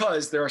score,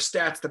 because there are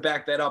stats to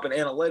back that up and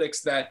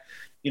analytics that,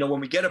 when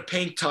we get a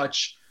paint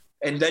touch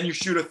and then you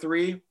shoot a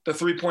three, the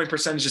 3-point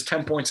percentage is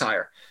 10 points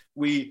higher.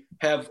 We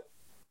have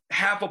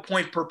half a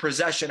point per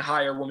possession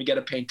higher when we get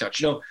a paint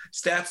touch.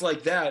 Stats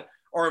like that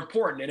are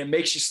important, and it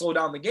makes you slow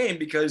down the game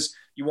because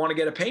you want to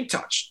get a paint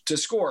touch to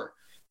score.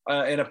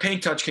 And a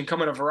paint touch can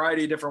come in a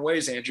variety of different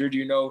ways, Andrew. Do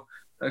you know?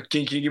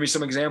 Can you give me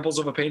some examples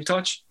of a paint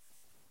touch?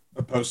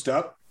 A post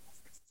up.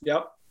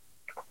 Yep.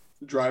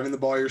 Driving the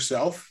ball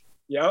yourself.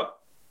 Yep.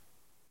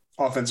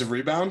 Offensive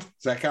rebound.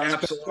 Does that count?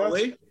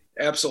 Absolutely.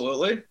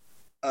 Absolutely.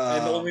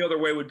 And the only other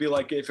way would be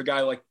like if a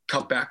guy like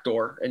cut back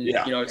door and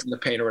it's in the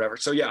paint or whatever.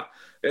 So yeah,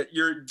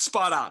 you're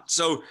spot on.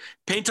 So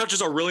paint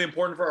touches are really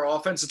important for our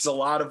offense. It's a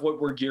lot of what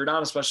we're geared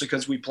on, especially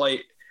because we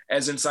play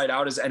as inside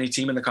out as any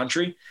team in the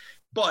country.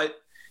 But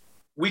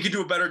we could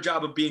do a better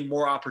job of being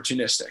more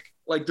opportunistic.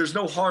 Like there's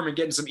no harm in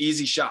getting some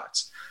easy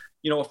shots.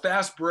 A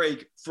fast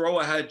break, throw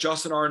ahead,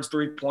 Justin Arn's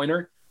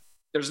 3-pointer.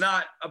 There's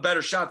not a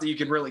better shot that you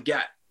can really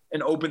get,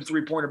 an open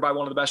 3-pointer by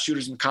one of the best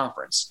shooters in the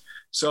conference.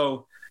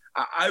 So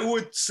I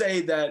would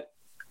say that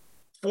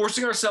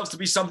forcing ourselves to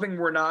be something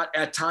we're not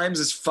at times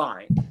is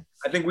fine.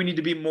 I think we need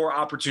to be more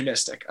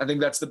opportunistic. I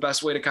think that's the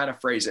best way to kind of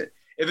phrase it.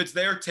 If it's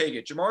there, take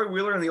it. Jamari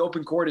Wheeler in the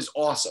open court is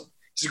awesome.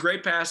 He's a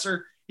great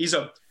passer. He's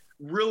a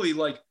really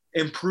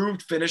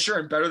improved finisher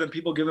and better than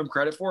people give him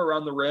credit for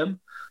around the rim.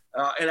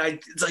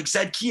 It's like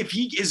Zed Key, if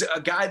he is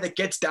a guy that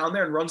gets down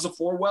there and runs the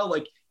floor well,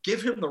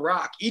 give him the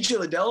rock. EJ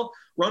Liddell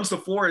runs the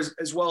floor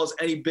as well as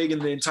any big in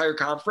the entire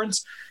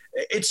conference.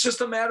 It's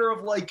just a matter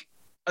of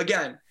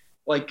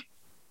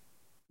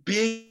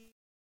being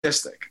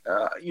realistic.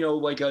 A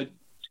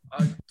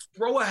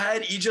throw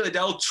ahead, EJ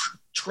Liddell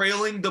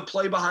trailing the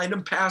play behind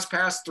him,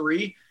 pass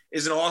three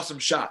is an awesome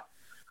shot.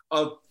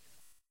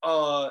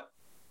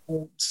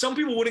 Some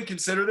people wouldn't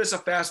consider this a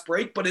fast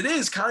break, but it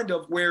is kind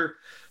of where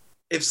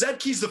if Zed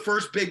Key's the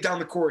first big down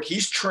the court,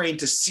 he's trained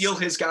to seal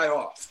his guy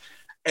off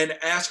and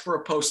ask for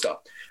a post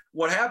up.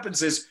 What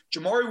happens is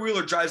Jamari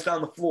Wheeler drives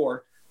down the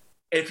floor.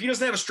 If he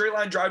doesn't have a straight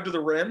line drive to the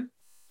rim,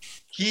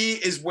 he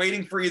is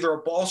waiting for either a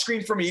ball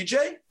screen from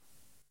EJ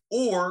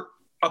or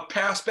a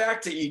pass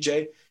back to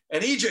EJ,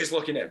 and EJ's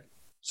looking in.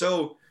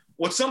 So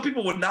what some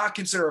people would not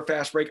consider a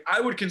fast break, I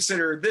would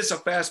consider this a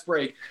fast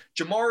break.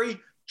 Jamari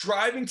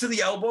driving to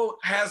the elbow,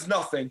 has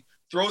nothing,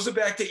 throws it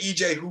back to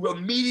EJ, who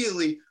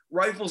immediately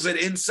rifles it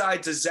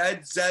inside to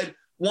Zed. Zed,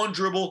 one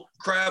dribble,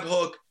 crab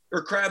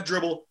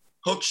dribble,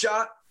 hook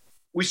shot.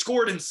 We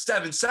scored in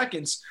 7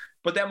 seconds,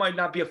 but that might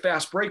not be a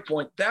fast break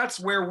point. That's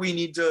where we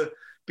need to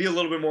be a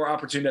little bit more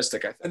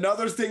opportunistic, I think.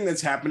 Another thing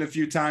that's happened a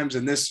few times,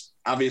 and this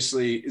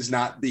obviously is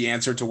not the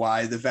answer to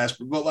why the fast,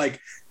 but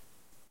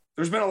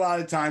there's been a lot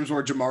of times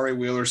where Jamari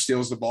Wheeler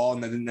steals the ball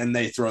and then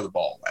they throw the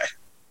ball away.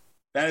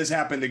 That has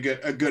happened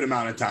a good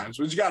amount of times,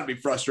 which has got to be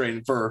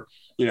frustrating for,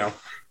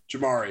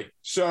 Jamari.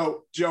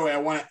 So, Joey, I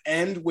want to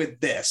end with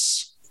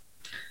this.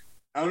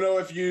 I don't know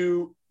if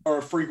you are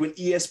a frequent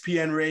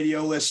ESPN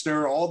radio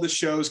listener. All the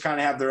shows kind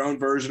of have their own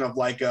version of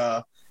like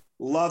a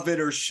love it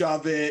or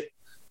shove it,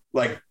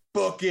 like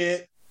book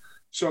it.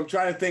 So I'm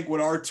trying to think what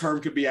our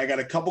term could be. I got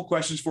a couple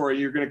questions for you.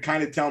 You're going to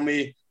kind of tell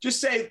me,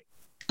 just say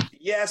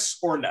yes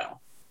or no.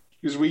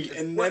 Because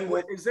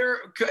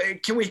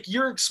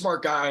you're a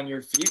smart guy on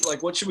your feet.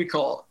 Like, what should we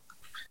call it?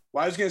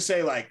 Well, I was going to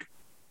say like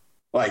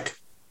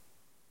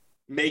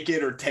make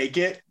it or take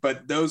it,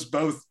 but those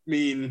both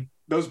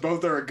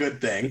are a good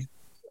thing.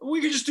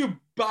 We could just do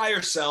buy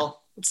or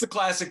sell. It's the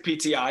classic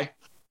PTI.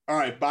 All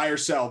right, buy or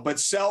sell. But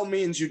sell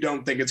means you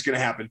don't think it's going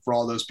to happen for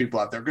all those people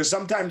out there. Because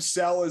sometimes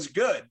sell is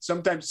good.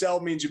 Sometimes sell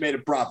means you made a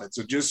profit.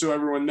 So just so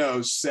everyone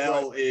knows,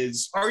 sell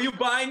is. Are you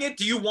buying it?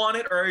 Do you want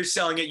it? Or are you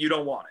selling it? You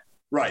don't want it.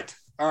 Right.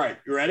 All right.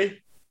 You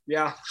ready?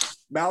 Yeah.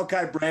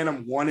 Malachi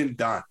Branham, one and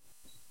done.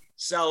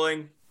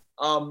 Selling.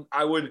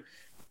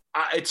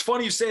 It's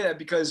funny you say that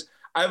because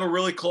I have a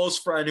really close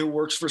friend who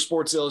works for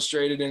Sports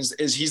Illustrated and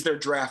he's their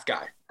draft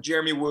guy.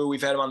 Jeremy Wu,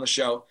 we've had him on the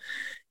show.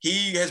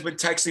 He has been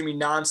texting me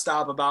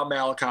nonstop about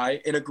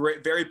Malachi in a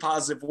great, very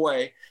positive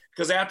way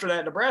because after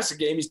that Nebraska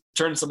game, he's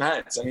turned some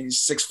heads. I mean, he's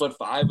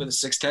 6'5" with a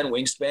 6'10"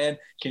 wingspan,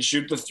 can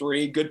shoot the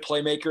three, good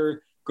playmaker,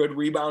 good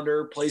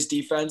rebounder, plays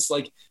defense.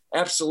 Like,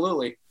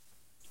 absolutely.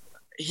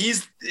 You're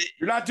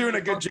not doing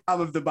a good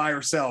job of the buy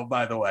or sell,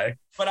 by the way.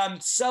 But I'm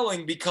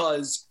selling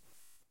because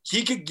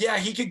he could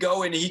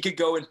go and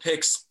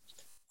pick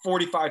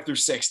 45 through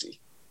 60.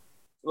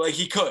 Like,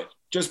 he could,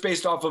 just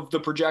based off of the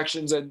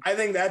projections. And I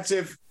think that's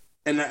if.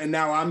 And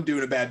now I'm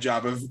doing a bad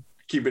job of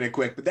keeping it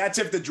quick, but that's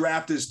if the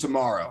draft is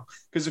tomorrow.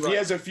 Because if he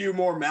has a few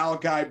more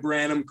Malachi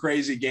Branham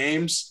crazy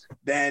games,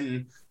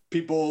 then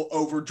people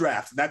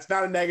overdraft. That's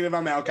not a negative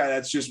on Malachi.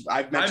 That's just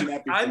I've mentioned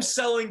that before.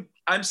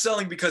 I'm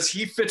selling because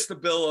he fits the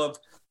bill of,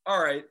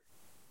 all right,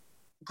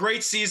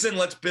 great season.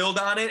 Let's build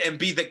on it and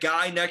be the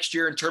guy next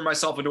year and turn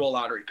myself into a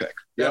lottery pick.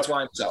 That's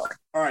why I'm selling.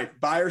 All right,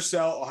 buy or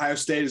sell. Ohio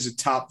State is a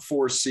top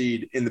 4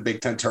 seed in the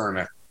Big Ten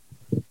tournament.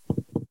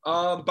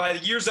 By the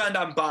year's end,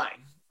 I'm buying.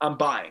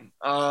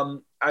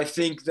 I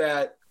think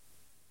that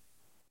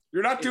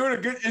you're not doing a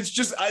good.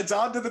 It's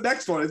on to the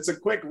next one. It's a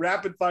quick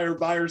rapid fire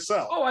buy or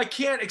sell. Oh, I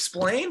can't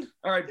explain.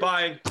 All right,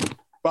 buying.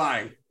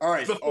 All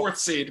right. The 4th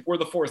seed. We're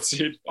the 4th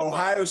seed.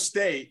 Ohio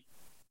State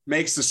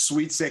makes the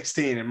Sweet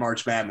 16 in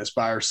March Madness.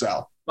 Buy or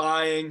sell?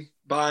 Buying.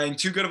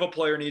 Too good of a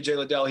player in EJ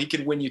Liddell. He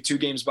can win you 2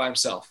 games by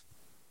himself.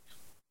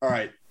 All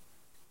right.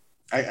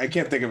 I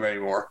can't think of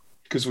any more.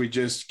 Because we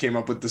just came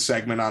up with the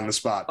segment on the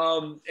spot.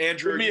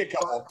 Andrew,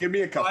 give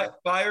me a couple.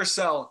 Buy or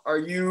sell?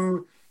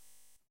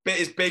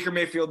 Is Baker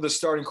Mayfield the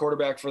starting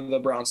quarterback for the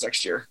Browns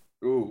next year?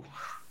 Ooh,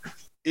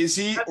 is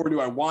he, or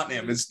do I want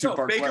him? It's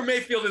two-part Baker question.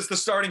 Mayfield is the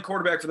starting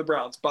quarterback for the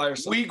Browns. Buy or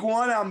sell? Week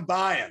 1, I'm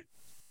buying.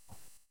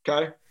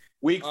 Okay.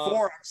 Week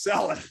 4, I'm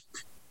selling.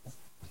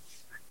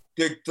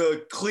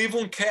 The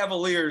Cleveland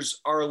Cavaliers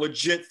are a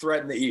legit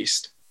threat in the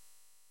East.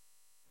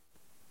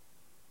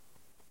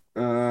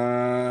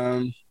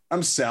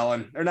 I'm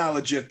selling. They're not a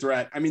legit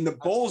threat. I mean, the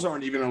Bulls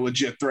aren't even a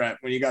legit threat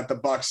when you got the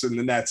Bucks and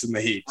the Nets and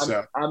the Heat.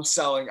 So I'm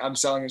selling. I'm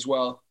selling as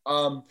well.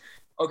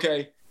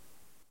 Okay.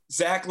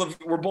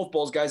 We're both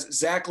Bulls guys.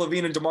 Zach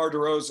LaVine and DeMar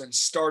DeRozan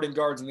starting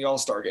guards in the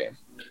All-Star game.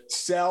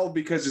 Sell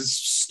because it's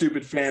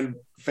stupid fan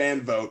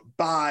vote.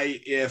 Buy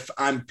if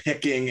I'm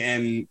picking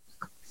and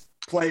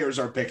players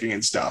are picking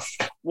and stuff.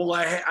 Well,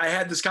 I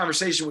had this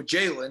conversation with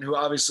Jalen, who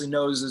obviously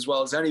knows as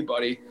well as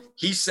anybody.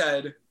 He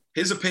said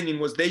his opinion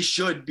was they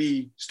should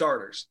be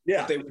starters.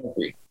 Yeah, if they won't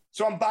be.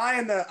 So I'm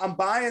buying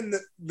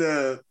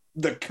the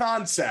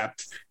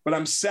concept, but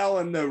I'm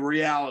selling the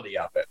reality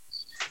of it.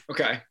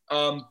 Okay.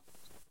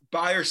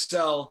 Buy or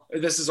sell.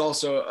 This is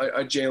also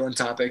a Jalen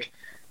topic.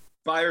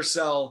 Buy or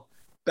sell.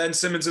 Ben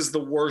Simmons is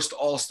the worst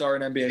All-Star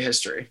in NBA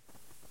history.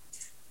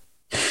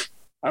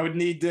 I would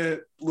need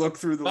to look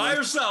through the buy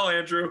or sell,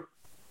 Andrew.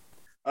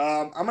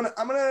 I'm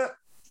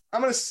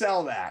gonna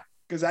sell that.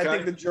 Because I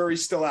think the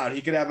jury's still out.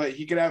 He could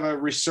have a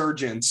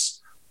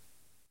resurgence.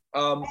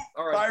 All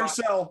right. Buy or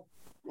sell.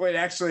 Wait,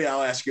 actually,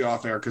 I'll ask you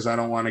off air because I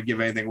don't want to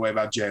give anything away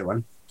about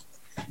Jalen.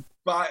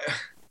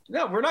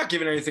 No, we're not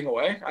giving anything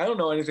away. I don't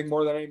know anything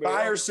more than anybody.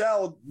 Buy or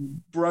sell.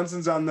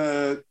 Brunson's on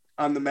the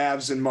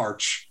Mavs in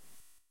March.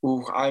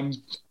 Ooh,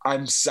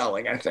 I'm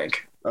selling. I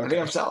think. Okay. I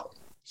think I'm selling.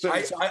 So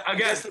I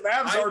guess the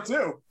Mavs are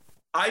too.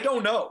 I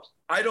don't know.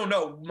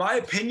 My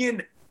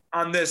opinion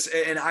on this,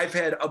 and I've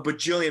had a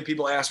bajillion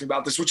people ask me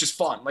about this, which is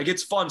fun. Like,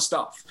 it's fun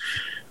stuff.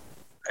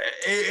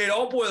 It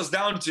all boils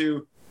down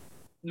to,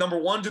 number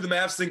one, do the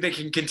Mavs think they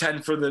can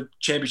contend for the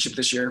championship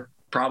this year?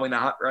 Probably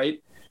not,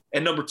 right?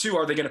 And number two,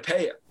 are they going to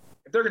pay him?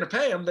 If they're going to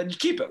pay him, then you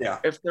keep him. Yeah.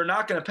 If they're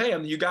not going to pay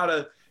him, you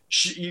gotta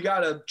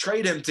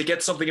trade him to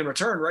get something in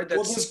return, right?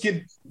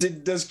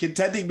 Does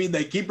contending mean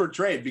they keep or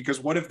trade?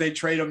 Because what if they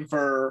trade him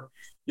for,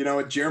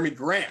 a Jeremy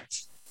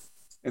Grant?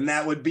 And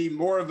that would be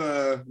more of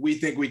a we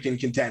think we can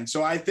contend.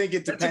 So I think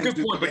it depends. That's a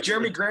good point, but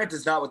Jeremy Grant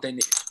is not what they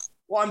need.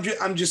 Well,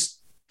 I'm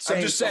just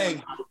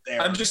saying.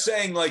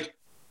 Like,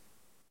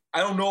 I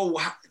don't know,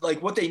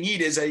 like what they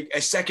need is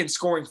a second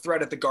scoring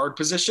threat at the guard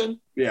position.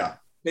 Yeah.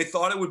 They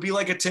thought it would be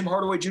like a Tim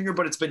Hardaway Jr.,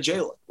 but it's been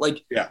Jalen.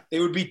 Like, they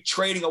would be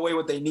trading away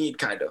what they need,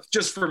 kind of,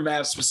 just for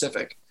Mavs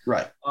specific.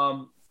 Right.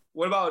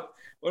 What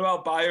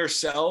about buy or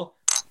sell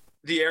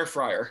the air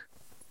fryer?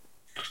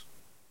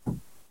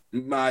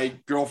 My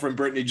girlfriend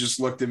Brittany just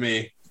looked at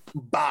me.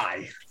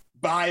 Buy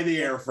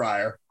the air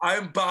fryer.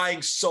 I'm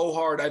buying so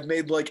hard. I've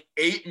made like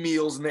 8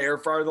 meals in the air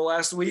fryer the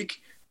last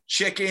week.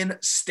 Chicken,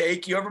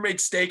 steak. You ever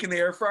made steak in the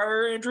air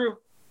fryer, Andrew?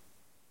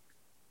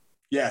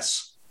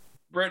 Yes.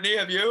 Brittany,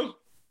 have you?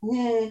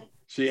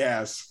 She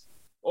has.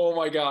 Oh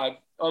my God.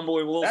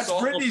 Unbelievable. That's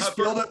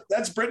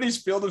Brittany's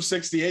Field of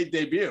 68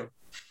 debut.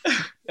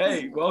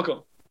 Hey,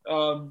 welcome.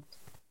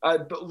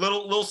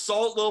 Little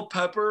salt, little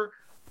pepper,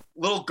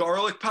 little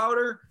garlic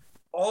powder.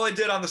 All I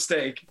did on the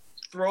steak,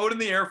 throw it in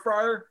the air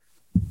fryer,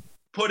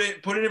 put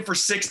it in for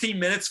 16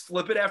 minutes,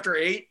 flip it after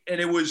 8,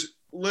 and it was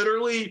a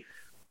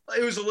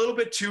little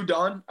bit too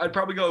done. I'd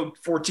probably go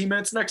 14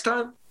 minutes next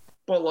time,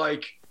 but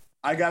like.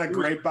 I got a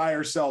great buy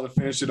or sell to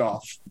finish it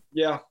off.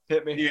 Yeah,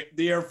 hit me.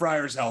 The air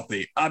fryer's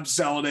healthy. I'm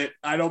selling it.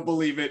 I don't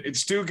believe it.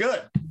 It's too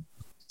good.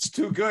 It's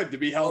too good to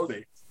be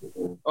healthy.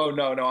 Oh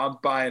no, I'm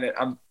buying it.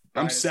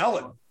 I'm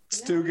selling. It's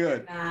too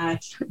good. I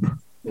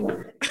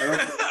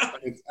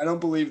don't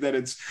believe that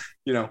it's,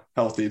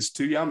 healthy. It's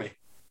too yummy.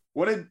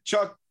 What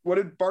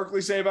did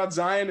Barkley say about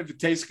Zion? If it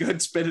tastes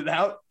good, spit it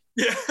out.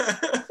 Yeah.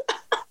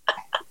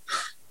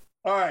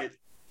 All right.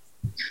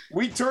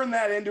 We turned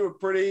that into a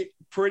pretty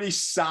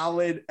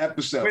solid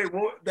episode. Wait,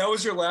 that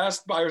was your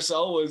last buy or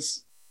sell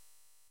was?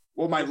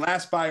 Well, my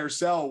last buy or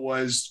sell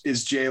is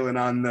Jalen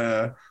on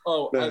the.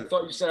 Oh, I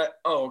thought you said.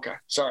 Oh, okay.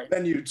 Sorry.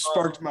 Then you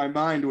sparked my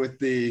mind with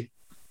the.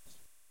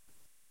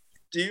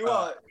 Do you,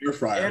 air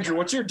fryer. Andrew?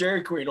 What's your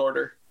Dairy Queen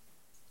order?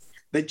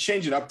 They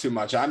change it up too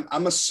much.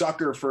 I'm a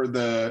sucker for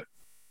the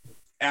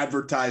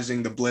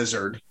advertising the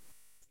Blizzard.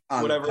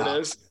 Whatever it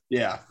is.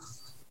 Yeah.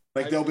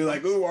 Like they'll be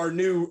like, "Ooh, our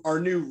new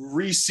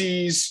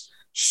Reese's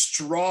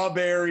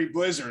strawberry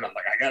Blizzard." I'm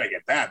like, I gotta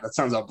get that. That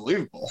sounds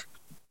unbelievable.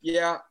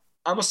 Yeah,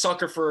 I'm a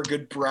sucker for a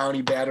good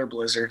brownie batter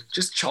Blizzard.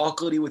 Just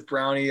chocolatey with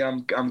brownie.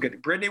 I'm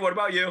good. Brittany, what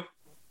about you?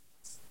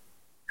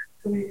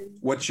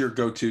 What's your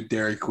go-to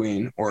Dairy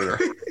Queen order?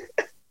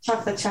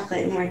 Chocolate,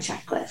 and more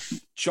chocolate.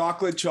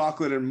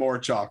 Chocolate, and more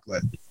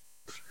chocolate.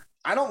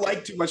 I don't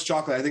like too much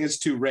chocolate. I think it's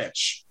too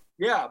rich.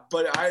 Yeah,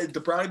 but the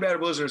brownie batter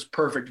Blizzard is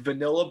perfect.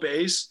 Vanilla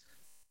base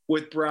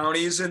with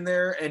brownies in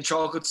there and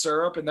chocolate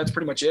syrup, and that's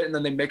pretty much it. And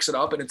then they mix it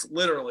up, and it's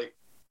literally,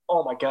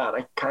 oh my God,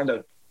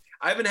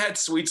 I haven't had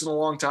sweets in a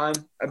long time.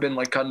 I've been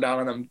like cutting down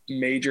on them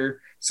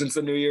major since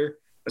the new year,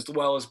 as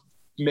well as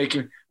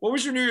making. What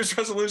was your New Year's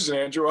resolution,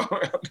 Andrew? On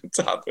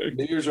the topic.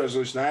 New Year's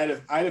resolution.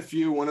 I had a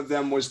few. One of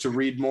them was to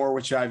read more,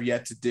 which I've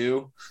yet to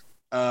do.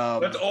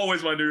 That's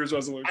always my New Year's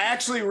resolution. I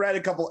actually read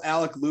a couple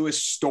Alec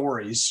Lewis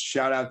stories.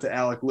 Shout out to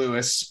Alec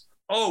Lewis.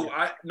 Oh,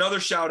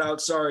 another shout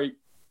out. Sorry.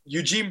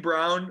 Eugene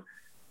Brown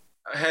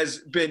has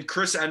been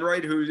Chris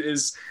Enright, who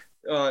is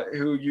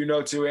who you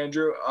know too,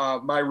 Andrew,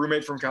 my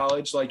roommate from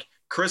college. Like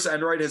Chris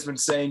Enright has been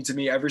saying to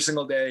me every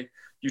single day,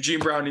 Eugene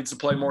Brown needs to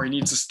play more. He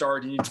needs to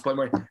start. He needs to play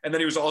more. And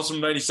then he was awesome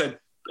tonight. He said,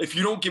 if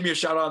you don't give me a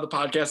shout out on the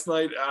podcast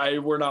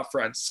tonight, we're not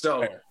friends.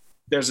 So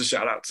there's a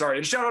shout out. Sorry.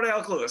 And shout out to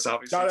Alec Lewis,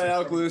 obviously. Shout out to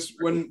Alec Lewis.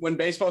 When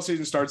baseball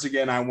season starts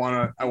again, I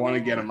wanna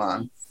get him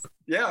on.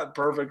 Yeah,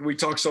 perfect. We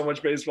talk so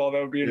much baseball.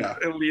 That would be an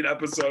elite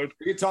episode.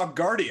 We could talk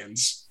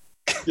Guardians.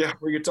 Yeah,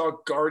 we could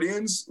talk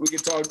Guardians. We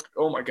could talk.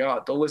 Oh my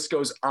God, the list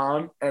goes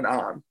on and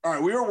on. All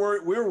right, we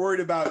were worried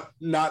about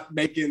not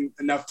making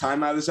enough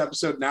time out of this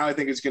episode. Now I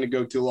think it's going to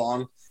go too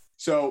long.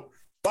 So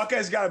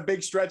Buckeyes got a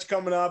big stretch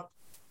coming up.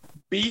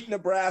 Beat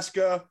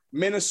Nebraska,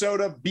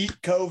 Minnesota beat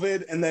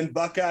COVID, and then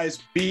Buckeyes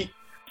beat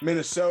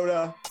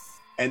Minnesota,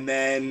 and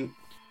then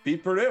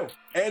beat Purdue,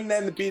 and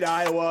then beat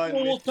Iowa.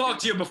 Well, we'll talk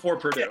to you before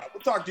Purdue. Yeah,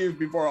 we'll talk to you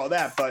before all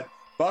that. But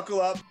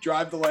buckle up,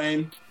 drive the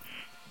lane.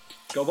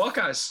 Go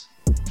Buckeyes.